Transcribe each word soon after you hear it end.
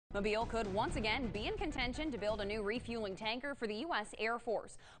Mobile could once again be in contention to build a new refueling tanker for the U.S. Air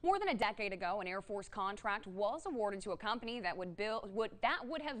Force. More than a decade ago, an Air Force contract was awarded to a company that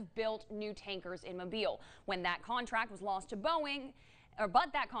would have built new tankers in Mobile. When that contract was lost to Boeing,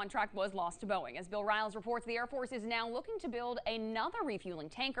 that contract was lost to Boeing. As Bill Riles reports, the Air Force is now looking to build another refueling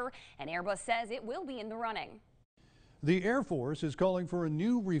tanker, and Airbus says it will be in the running. The Air Force is calling for a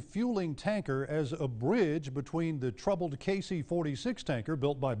new refueling tanker as a bridge between the troubled KC-46 tanker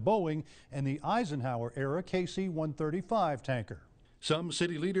built by Boeing and the Eisenhower-era KC-135 tanker. Some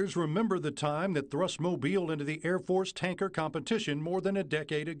city leaders remember the time that thrust Mobile into the Air Force tanker competition more than a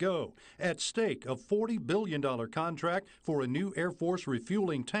decade ago. At stake, a $40 billion contract for a new Air Force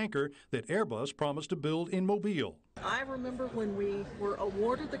refueling tanker that Airbus promised to build in Mobile. I remember when we were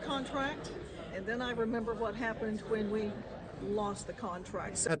awarded the contract, and then I remember what happened when we lost the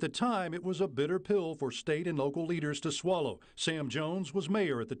contract. At the time, it was a bitter pill for state and local leaders to swallow. Sam Jones was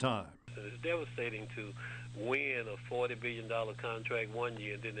mayor at the time. It's devastating to win a $40 billion contract one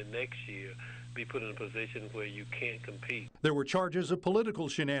year and then the next year be put in a position where you can't compete. There were charges of political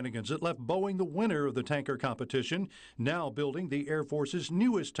shenanigans that left Boeing the winner of the tanker competition, now building the Air Force's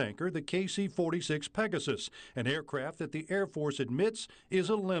newest tanker, the KC-46 Pegasus, an aircraft that the Air Force admits is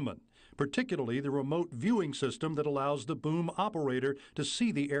a lemon, particularly the remote viewing system that allows the boom operator to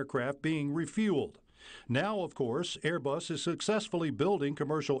see the aircraft being refueled. Now, of course, Airbus is successfully building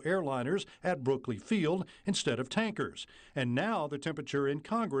commercial airliners at Brookley Field instead of tankers. And now the temperature in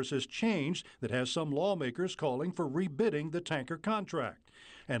Congress has changed that has some lawmakers calling for rebidding the tanker contract.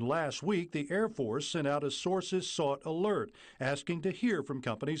 And last week, the Air Force sent out a sources sought alert asking to hear from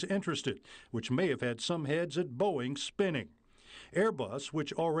companies interested, which may have had some heads at Boeing spinning. Airbus,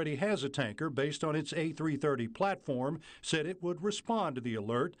 which already has a tanker based on its A330 platform, said it would respond to the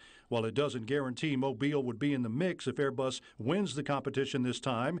alert. While it doesn't guarantee Mobile would be in the mix if Airbus wins the competition this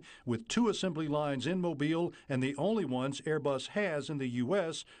time, with 2 assembly lines in Mobile and the only ones Airbus has in the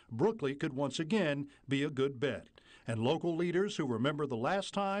U.S., Brookley could once again be a good bet. And local leaders who remember the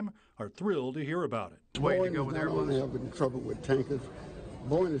last time are thrilled to hear about it. Boeing is not only having trouble with tankers,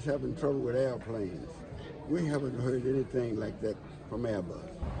 Boeing is having trouble with airplanes. We haven't heard anything like that from Airbus.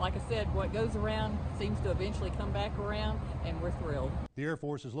 Like I said, what goes around seems to eventually come back around, and we're thrilled. The Air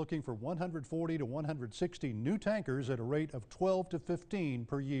Force is looking for 140 to 160 new tankers at a rate of 12 to 15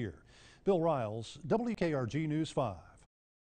 per year. Bill Riles, WKRG News 5.